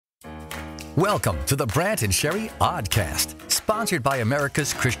Welcome to the Brant and Sherri Oddcast, sponsored by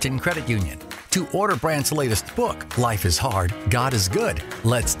America's Christian Credit Union. To order Brant's latest book, Life is Hard, God is Good,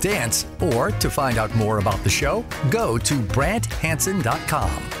 Let's Dance, or to find out more about the show, go to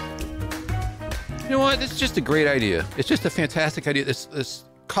BrantHansen.com. You know what? This is just a great idea. It's just a fantastic idea. This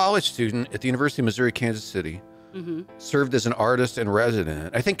college student at the University of Missouri, Kansas City, served as an artist in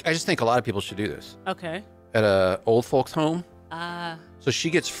resident. I just think a lot of people should do this. Okay. At a old folks home. So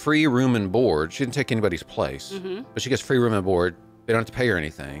she gets free room and board. She didn't take anybody's place, but she gets free room and board. They don't have to pay her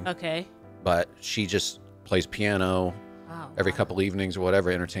anything. Okay. But she just plays piano every couple evenings or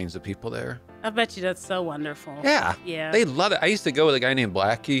whatever, entertains the people there. I bet you that's so wonderful. Yeah. Yeah. They love it. I used to go with a guy named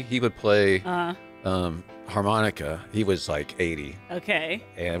Blackie. He would play harmonica. He was like 80. Okay.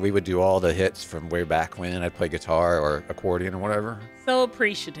 And we would do all the hits from way back when. I'd play guitar or accordion or whatever. So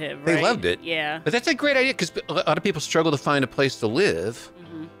appreciative, right? They loved it. Yeah. But that's a great idea because a lot of people struggle to find a place to live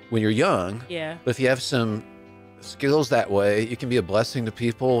when you're young. Yeah. But if you have some skills that way, you can be a blessing to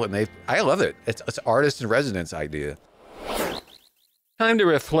people. And I love it. It's artist in residence idea. Time to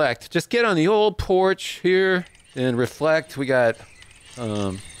reflect. Just get on the old porch here and reflect. We got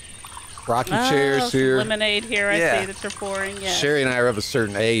rocking chairs here. Lemonade here. I see that you're pouring. Yes. Sherri and I are of a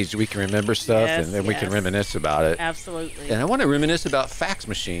certain age. We can remember stuff, and then we can reminisce about it. Absolutely. And I want to reminisce about fax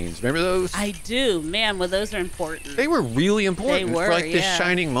machines. Remember those? I do. Man, well, those are important. They were really important. They were, for like this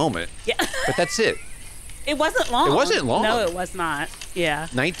shining moment. Yeah. But that's it. It wasn't long. It wasn't long. No, it was not. Yeah.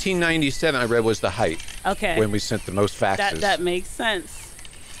 1997, I read, was the height. Okay. When we sent the most faxes. That makes sense.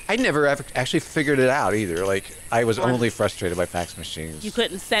 I never ever actually figured it out either. Like, I was only frustrated by fax machines. You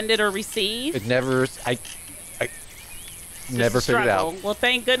couldn't send it or receive? It never, I never figured it out. Well,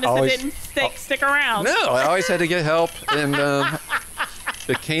 thank goodness it didn't stick around. No, I always had to get help, and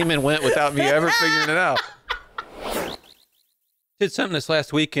it came and went without me ever figuring it out. Did something this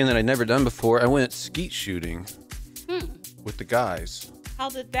last weekend that I'd never done before. I went skeet shooting with the guys. How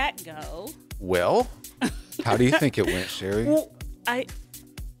did that go? Well, how do you think it went, Sherri? Well, I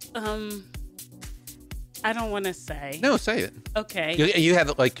don't want to say. No, say it. Okay. You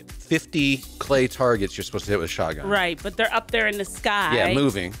have like 50 clay targets you're supposed to hit with a shotgun. Right, but they're up there in the sky. Yeah,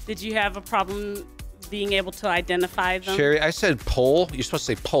 moving. Did you have a problem being able to identify them? Sherri, I said pull. You're supposed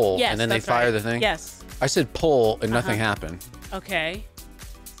to say pull, yes, and then they fire the thing? Yes. I said pull, and nothing happened. Okay.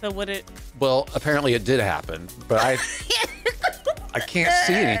 So what it... Well, apparently it did happen, but I can't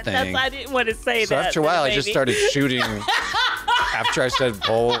see anything. I didn't want to say so that. After a while, I just started shooting after I said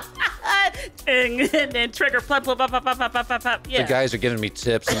pull. and then trigger, plop, plop, plop, plop, plop, plop, plop. Yeah. The guys are giving me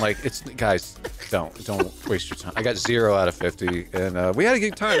tips. I'm like, guys, don't waste your time. I got 0 out of 50, and we had a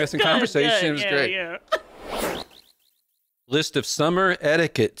good time. We had some conversation. It was great. Yeah. List of summer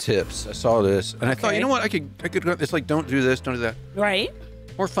etiquette tips. I saw this, and I thought, you know what? I could. It's like, don't do this, don't do that. Right.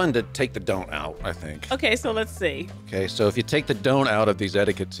 More fun to take the don't out, I think. Okay, so let's see. Okay, so if you take the don't out of these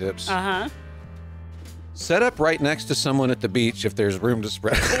etiquette tips, set up right next to someone at the beach if there's room to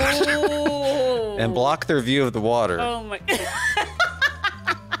spread out, and block their view of the water. Oh my!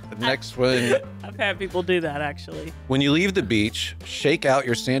 The next one. I've had people do that actually. When you leave the beach, shake out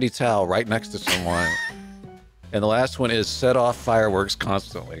your sandy towel right next to someone. And the last one is set off fireworks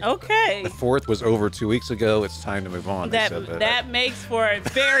constantly. Okay. The 4th was over 2 weeks ago. It's time to move on. That makes for a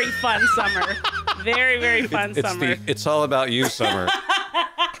very fun summer. Very, very fun summer. It's all about you, summer.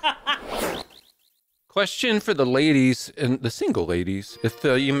 Question for the ladies and the single ladies. If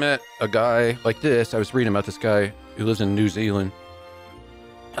you met a guy like this, I was reading about this guy who lives in New Zealand,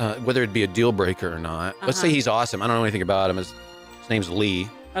 whether it'd be a deal breaker or not. Let's say he's awesome. I don't know anything about him. His name's Lee.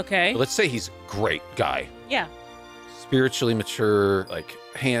 Okay. But let's say he's a great guy. Yeah. Spiritually mature, like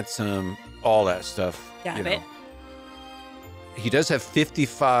handsome, all that stuff. Got it. He does have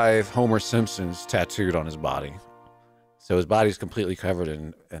 55 Homer Simpsons tattooed on his body. So his body's completely covered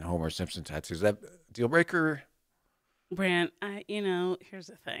in Homer Simpson tattoos. Is that a deal breaker? Brant, here's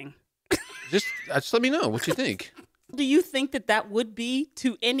the thing. Just let me know what you think. Do you think that would be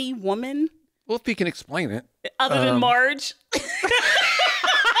to any woman? Well, if you can explain it. Other than Marge?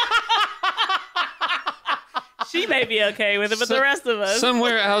 She may be okay with it, but the rest of us.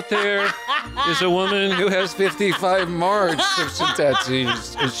 Somewhere out there is a woman who has 55 Marge Simpson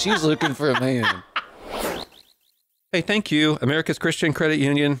tattoos, and she's looking for a man. Hey, thank you, America's Christian Credit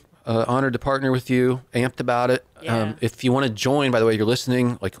Union. Honored to partner with you. Amped about it. Yeah. If you want to join, by the way, you're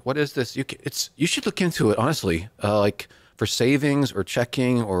listening. Like, what is this? You should look into it, honestly. Like for savings or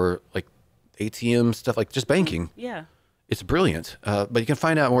checking or like ATM stuff, like just banking. Yeah. It's brilliant. But you can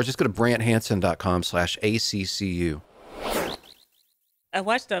find out more. Just go to BrantHansen.com/ACCU. I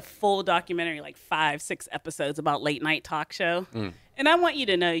watched a full documentary, like 5-6 episodes about late night talk show. And I want you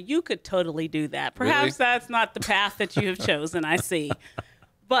to know you could totally do that. Perhaps that's not the path that you have chosen, I see.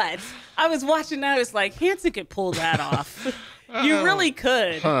 But I was watching that. I was like, Hansen could pull that off. You really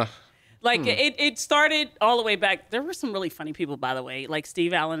could. Like, it started all the way back. There were some really funny people, by the way. Like,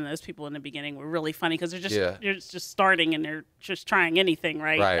 Steve Allen and those people in the beginning were really funny because they're just starting and they're just trying anything,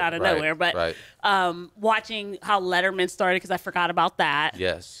 out of nowhere. But watching how Letterman started, because I forgot about that.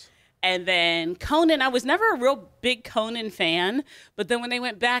 Yes. And then Conan, I was never a real big Conan fan, but then when they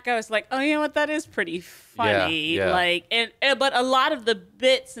went back, I was like, oh, you know what, that is pretty funny. Yeah. Like, but a lot of the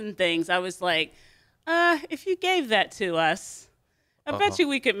bits and things, I was like, if you gave that to us, I bet you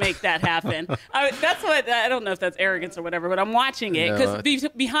we could make that happen. That's what, I don't know if that's arrogance or whatever, but I'm watching it because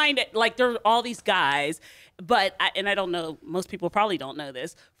behind it, like, there are all these guys, but, and I don't know, most people probably don't know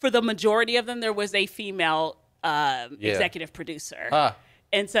this, for the majority of them, there was a female executive producer.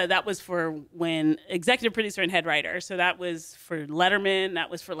 And so that was for when executive producer and head writer. So that was for Letterman. That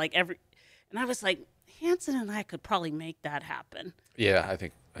was for like and I was like, Hansen and I could probably make that happen. Yeah, I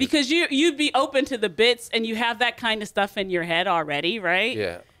think. Because you'd be open to the bits and you have that kind of stuff in your head already, right?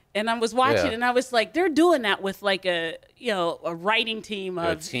 Yeah. And I was watching and I was like, they're doing that with like a writing team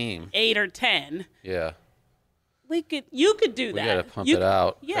of 8 or 10. Yeah. You could do that. We got to pump it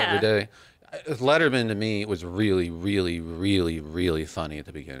out every day. Letterman to me was really, really, really, really funny at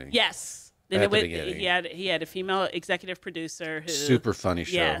the beginning. Yes. And he had a female executive producer who super funny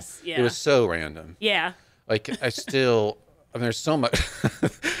show. Yes, yeah. It was so random. Yeah. Like there's so much.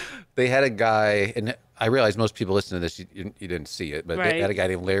 They had a guy, and I realize most people listening to this, you didn't see it, but they had a guy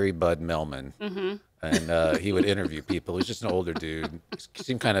named Larry Bud Melman. And he would interview people. He was just an older dude.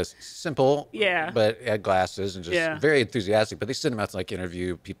 Seemed kind of simple, but had glasses and just very enthusiastic. But they sent him out to like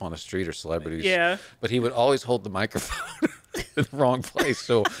interview people on the street or celebrities. Yeah. But he would always hold the microphone in the wrong place.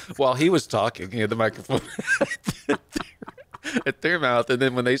 So while he was talking, he had the microphone at their mouth. And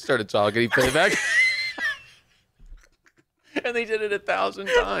then when they started talking, he put it back. And they did it 1,000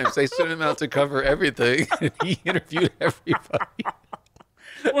 times. They sent him out to cover everything. And he interviewed everybody.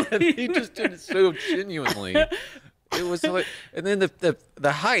 And he just did it so genuinely. It was like, and then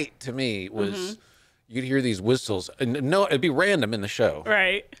the height to me was you'd hear these whistles, and no, it'd be random in the show.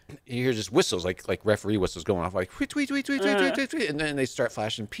 Right. You hear just whistles, like referee whistles going off, like tweet, tweet, tweet, tweet, tweet, tweet, tweet, and then they start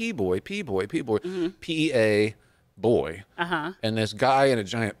flashing P-boy, P-boy, P-boy, P-E-A, boy. And this guy in a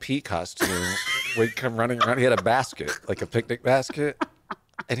giant P costume would come running around. He had a basket, like a picnic basket.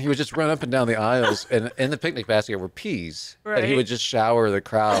 And he would just run up and down the aisles, and in the picnic basket were peas. And he would just shower the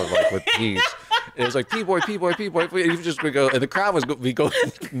crowd like with peas. It was like P-boy, P-boy, P-boy. And he just would go, and the crowd was be going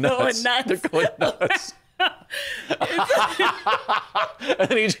nuts. They're going nuts.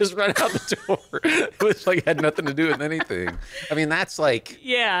 And he just ran out the door. It was like had nothing to do with anything. I mean, that's like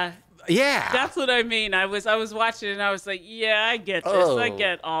yeah, that's what I mean. I was watching it and I was like, yeah, I get this. I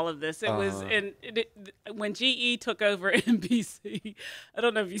get all of this. It was when GE took over NBC. I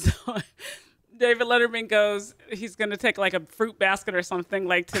don't know if you saw it. David Letterman goes, he's going to take like a fruit basket or something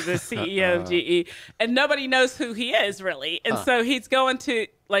like to the CEO of GE, and nobody knows who he is really. And so he's going to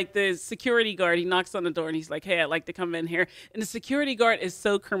like the security guard. He knocks on the door and he's like, hey, I'd like to come in here. And the security guard is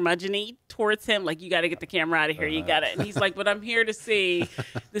so curmudgeon-y towards him. Like, you got to get the camera out of here. You got it. And he's like, but I'm here to see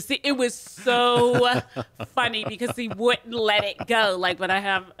it was so funny because he wouldn't let it go. Like, but I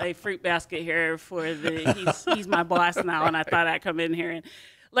have a fruit basket here for he's my boss now. And I thought I'd come in here and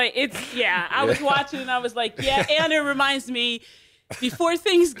like, I was watching and I was like, and it reminds me, before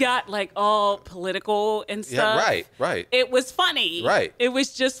things got like all political and stuff. Yeah, right. It was funny. Right. It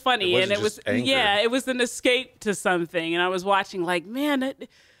was just funny. It it was an escape to something. And I was watching like, man,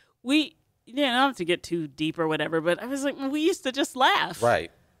 we don't have to get too deep or whatever, but I was like, we used to just laugh.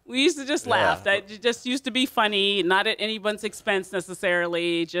 Right. We used to just laugh. That just used to be funny, not at anyone's expense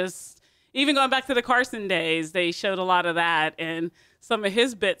necessarily. Just even going back to the Carson days, they showed a lot of that. And some of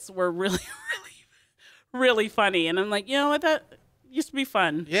his bits were really, really, really funny. And I'm like, you know what, that used to be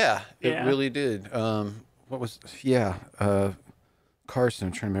fun. Yeah, it really did. Carson,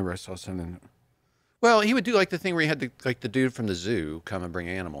 I'm trying to remember, I saw something. Well, he would do like the thing where he had the dude from the zoo come and bring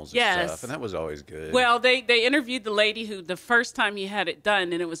animals and stuff, and that was always good. Well, they interviewed the lady who the first time he had it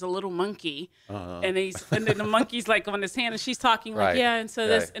done, and it was a little monkey, and then the monkey's like on his hand, and she's talking like and so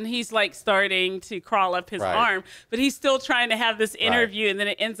this, and he's like starting to crawl up his arm, but he's still trying to have this interview, and then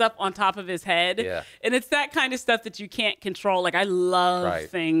it ends up on top of his head, and it's that kind of stuff that you can't control. Like I love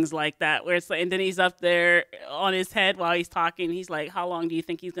things like that, where it's like, and then he's up there on his head while he's talking. He's like, "How long do you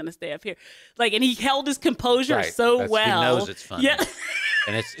think he's going to stay up here?" Like, and he held his composure so well. He knows it's funny. Yeah.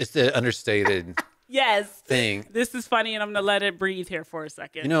 And it's the understated, Yes. thing. This is funny, and I'm going to let it breathe here for a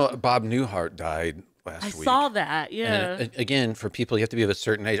second. You know, Bob Newhart died last week. I saw that, yeah. And again, for people, you have to be of a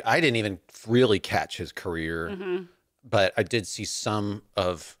certain age. I didn't even really catch his career, but I did see some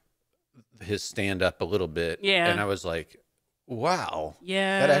of his stand-up a little bit. Yeah. And I was like, wow.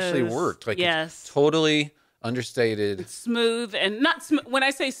 Yes. That actually worked. Like, it's totally understated. It's smooth, and not smooth. When I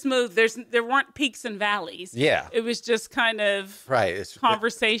say smooth, there weren't peaks and valleys. Yeah. It was just kind of It's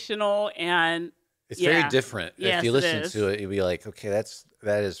conversational, and it's very different. Yes, if you listen to it, you'd be like, okay,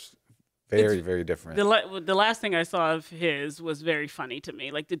 that is very different. The last thing I saw of his was very funny to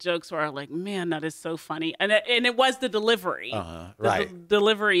me. Like, the jokes were like, man, that is so funny. And it was the delivery. Right. The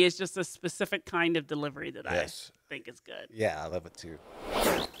delivery is just a specific kind of delivery that I think is good. Yeah, I love it too.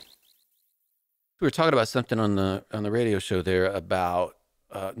 We were talking about something on the radio show there about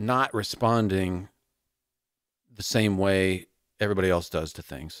not responding the same way everybody else does to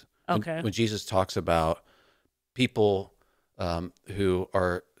things. Okay. When Jesus talks about people who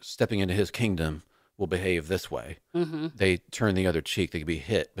are stepping into his kingdom will behave this way. They turn the other cheek. They can be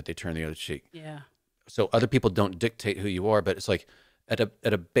hit, but they turn the other cheek. Yeah. So other people don't dictate who you are, but it's like at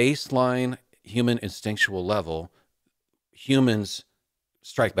a baseline human instinctual level, humans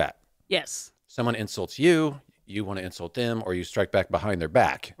strike back. Yes. Someone insults you, you want to insult them, or you strike back behind their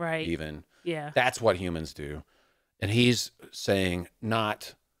back. Right. Even. Yeah. That's what humans do. And he's saying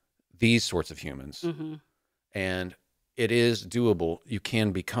not these sorts of humans. And it is doable. You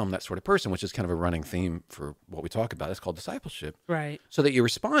can become that sort of person, which is kind of a running theme for what we talk about. It's called discipleship. Right. So that you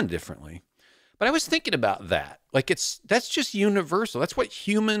respond differently. But I was thinking about that. Like, that's just universal. That's what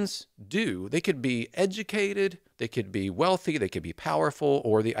humans do. They could be educated, they could be wealthy, they could be powerful,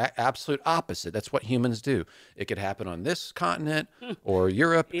 or the absolute opposite. That's what humans do. It could happen on this continent or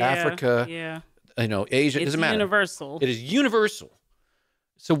Europe, Africa, you know, Asia. It doesn't matter. It's universal. It is universal.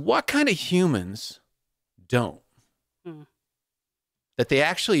 So what kind of humans don't? That they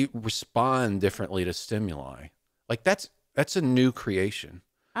actually respond differently to stimuli. Like, that's a new creation.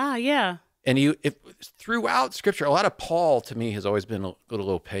 Yeah. And if throughout Scripture, a lot of Paul to me has always been a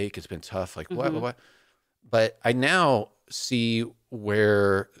little opaque. It's been tough. Like, what? But I now see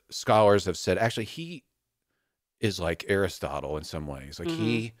where scholars have said, actually, he is like Aristotle in some ways. Like,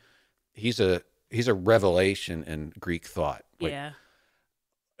 he's a revelation in Greek thought. Like,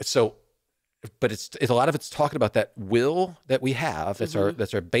 so, but it's a lot of it's talking about that will that we have. That's our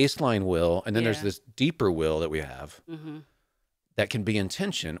baseline will, and then there's this deeper will that we have. That can be in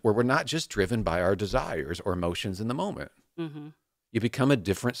tension, where we're not just driven by our desires or emotions in the moment. You become a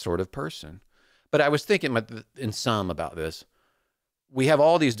different sort of person. But I was thinking in some about this. We have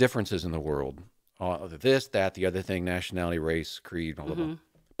all these differences in the world. This, that, the other thing, nationality, race, creed, blah, blah, blah.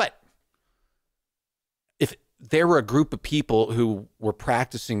 But if there were a group of people who were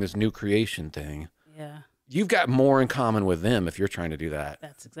practicing this new creation thing, you've got more in common with them if you're trying to do that.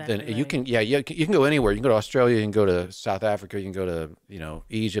 That's exactly then right. you can go anywhere. You can go to Australia, you can go to South Africa, you can go to, you know,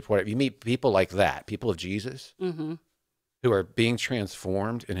 Egypt, whatever. You meet people like that, people of Jesus, who are being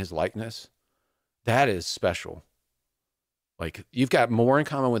transformed in his likeness. That is special. Like, you've got more in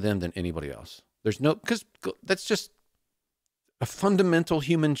common with them than anybody else. Because that's just a fundamental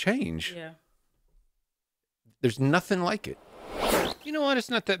human change. Yeah. There's nothing like it. You know what? It's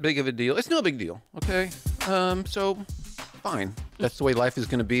not that big of a deal. It's no big deal. Okay. So fine. That's the way life is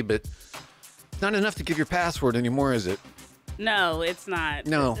going to be, but it's not enough to give your password anymore, is it? No, it's not.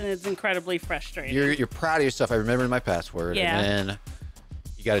 No. And it's incredibly frustrating. You're proud of yourself. I remembered my password. Yeah. And then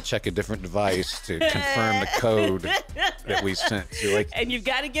you got to check a different device to confirm the code that we sent. So you're like, and you've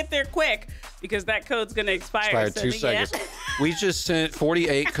got to get there quick, because that code's going to expire. 2 seconds. We just sent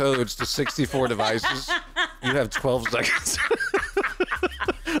 48 codes to 64 devices. You have 12 seconds.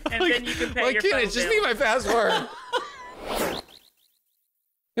 And then you can pay your phone just bill. need my password.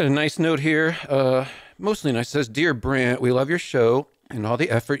 Got a nice note here. Mostly nice. It says, "Dear Brant, we love your show and all the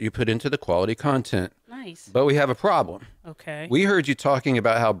effort you put into the quality content. Nice. But we have a problem. Okay. We heard you talking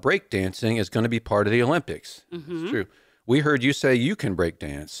about how breakdancing is going to be part of the Olympics. It's true. We heard you say you can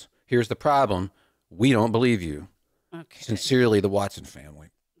breakdance. Here's the problem. We don't believe you. Okay. Sincerely, the Watson family."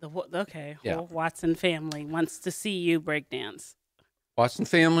 Whole Watson family wants to see you breakdance. Watson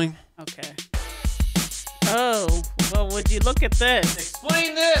family? Okay. Oh, well, would you look at this?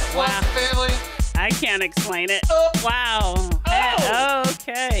 Explain this, Wow. Watson family. I can't explain it. Oh. Wow. Oh.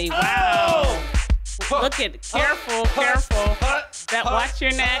 Okay. Wow. Oh. Look at, careful. Watch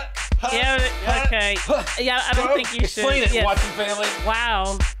your neck. Yeah, okay. Yeah, I don't think you should. Explain it, Yeah. Watson family.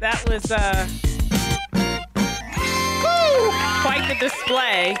 Wow. That was, quite the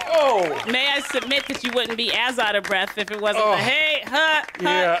display. Oh. May I submit that you wouldn't be as out of breath if it wasn't Oh. the hey, huh, huh.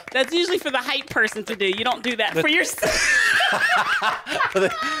 Yeah. That's usually for the hype person to do. You don't do that for yourself.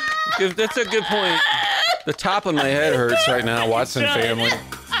 That's a good point. The top of my head hurts right now, Watson family.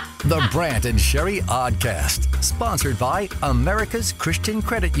 The Brant and Sherri Oddcast, sponsored by America's Christian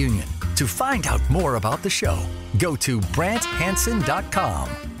Credit Union. To find out more about the show, go to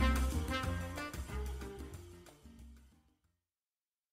BrantHansen.com.